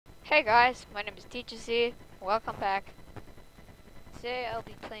Hey guys, my name is TGC. Welcome back. Today I'll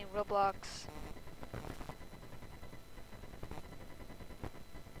be playing Roblox.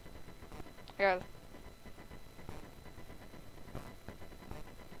 Yeah.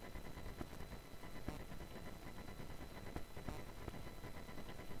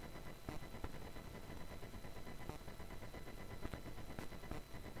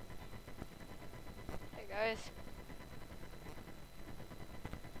 Hey guys.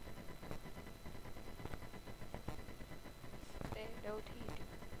 Say hello to you.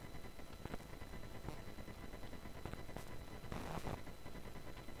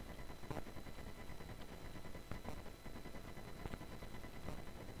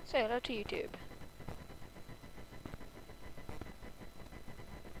 Say hello to YouTube.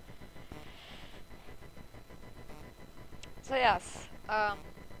 So yes,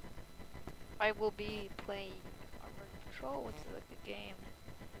 I will be playing Petrol, which is like a game.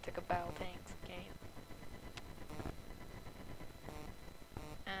 It's like a battle tanks game.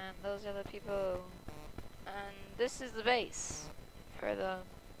 And those are the people. And this is the base for the.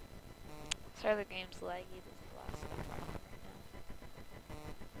 Sorry, the game's laggy. This is the last stuff right now.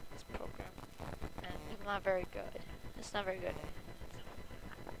 This program, and it's not very good. It's not very good.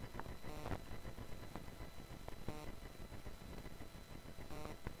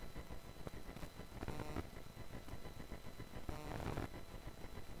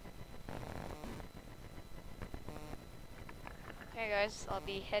 Hey guys, I'll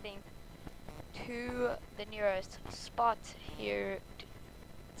be heading to the nearest spot here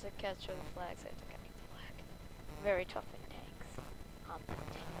to capture the flags. I have to capture the flag. Very tough in tanks. I'm the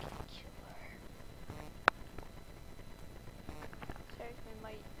tank killer. Sorry if you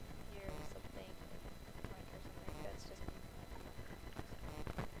might hear something like or something. That's just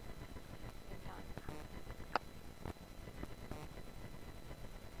in time.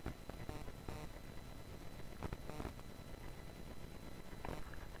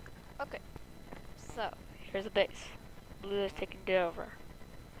 Okay, so here's the base. Blue is taking it over.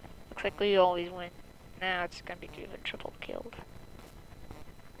 Looks like we always win. Now it's gonna be even triple killed.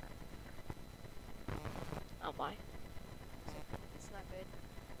 Oh my. It's not good.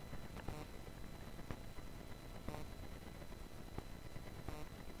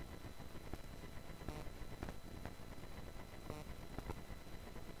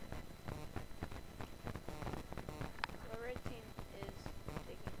 The red team is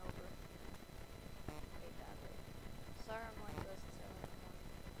taking over way badly. Sorry I'm like this, so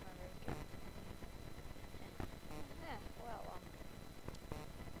I'm not very good. Yeah, well,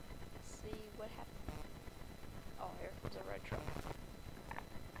 let's see what happened. Oh, here comes a red truck.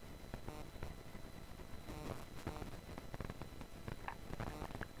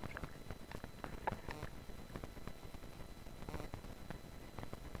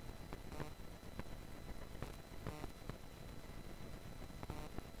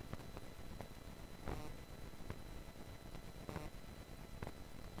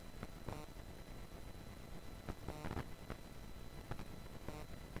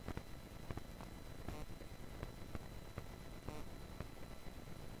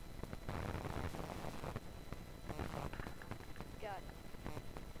 Got it.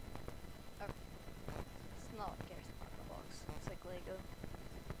 Okay. It's not like Garry's Roblox. It's like Lego.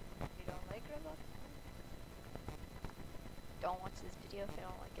 You don't like Roblox? Don't watch this video if you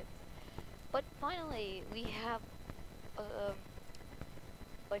don't like it. But finally, we have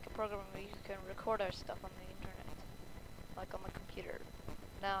like a program where you can record our stuff on the internet, like on my computer.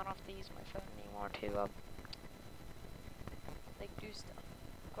 Now I don't have to use my phone anymore to like do stuff.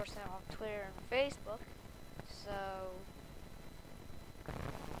 Of course, I don't have Twitter and Facebook, so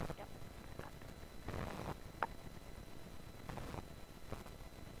yep.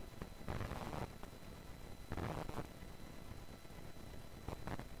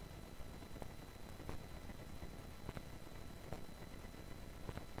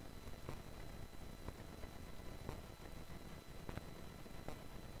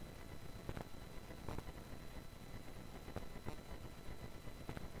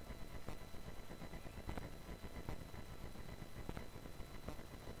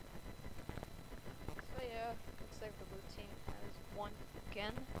 So yeah, looks like the blue team has won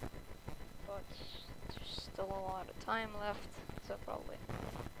again, but there's still a lot of time left, so probably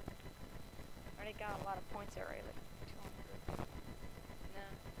already got a lot of points already, like 200. Nah,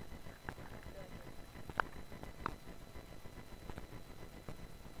 I feel like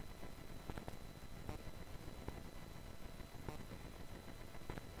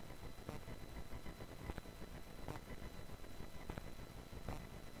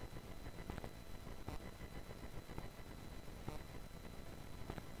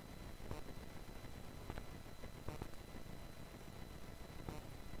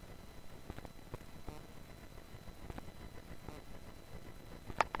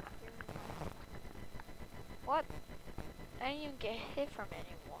What? I didn't even get hit from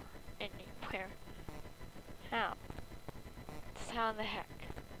anywhere. How? Just how in the heck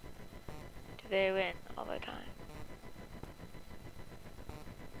do they win all the time?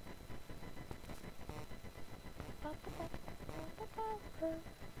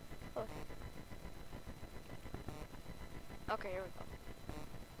 Oh. Okay, here we go.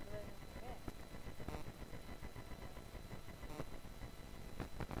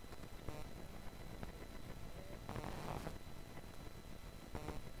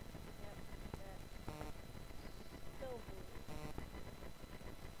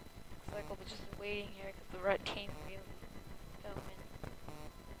 Looks like we'll just be waiting here because the red team really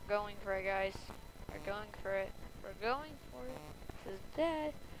going for it, guys. We're going for it. We're going for it. This is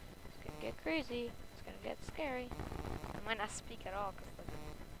dead. It's gonna get crazy. It's gonna get scary. I might not speak at all because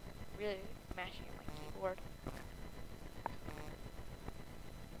I'm really mashing on my keyboard.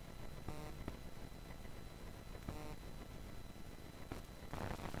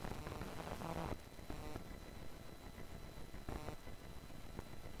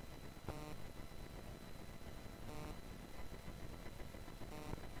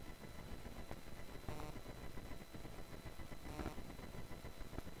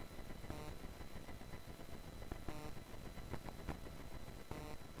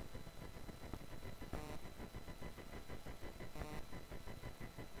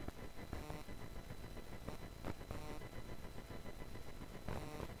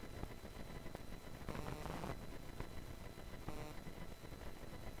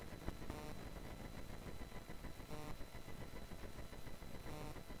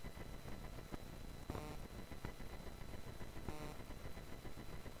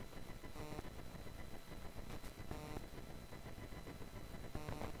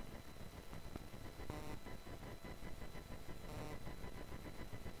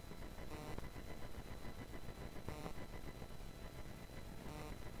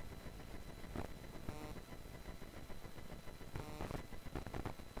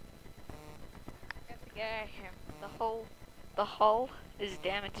 Yeah, the hull is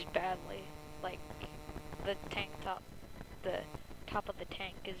damaged badly. Like the top of the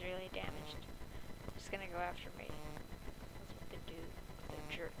tank is really damaged. It's gonna go after me. That's what they do.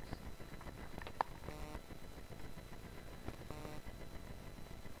 They're jerks.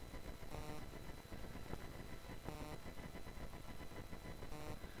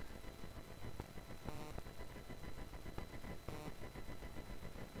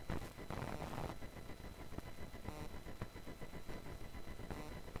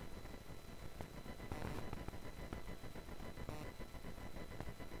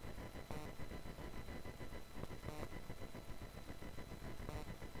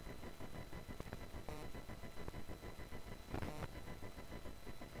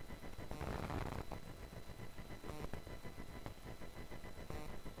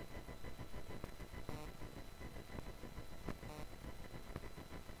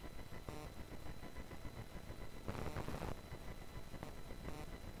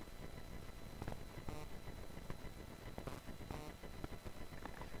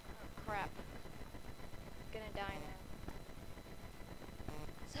 Crap. Gonna die now.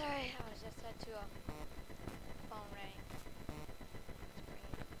 Sorry, I was just had to phone rang. It's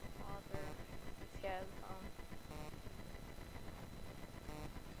ringing. Oliver. Yeah, the phone.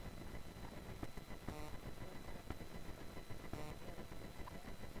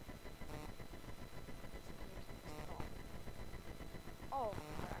 Oh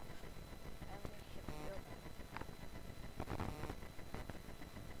crap. I only hit the building.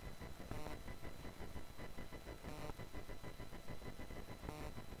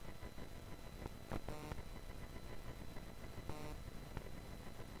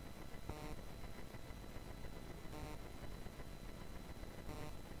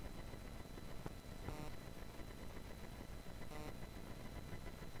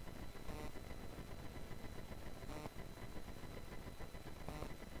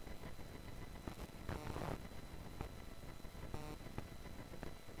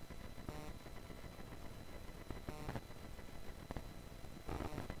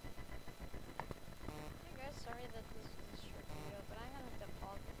 Sorry that this is a short video, but I'm gonna have to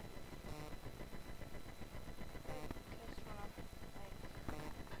pause it. I just wanna, like,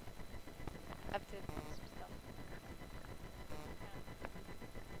 have to do some stuff.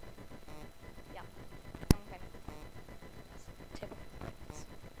 Yeah. Okay. That's typical.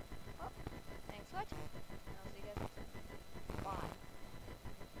 Well, thanks for watching. I'll see you guys.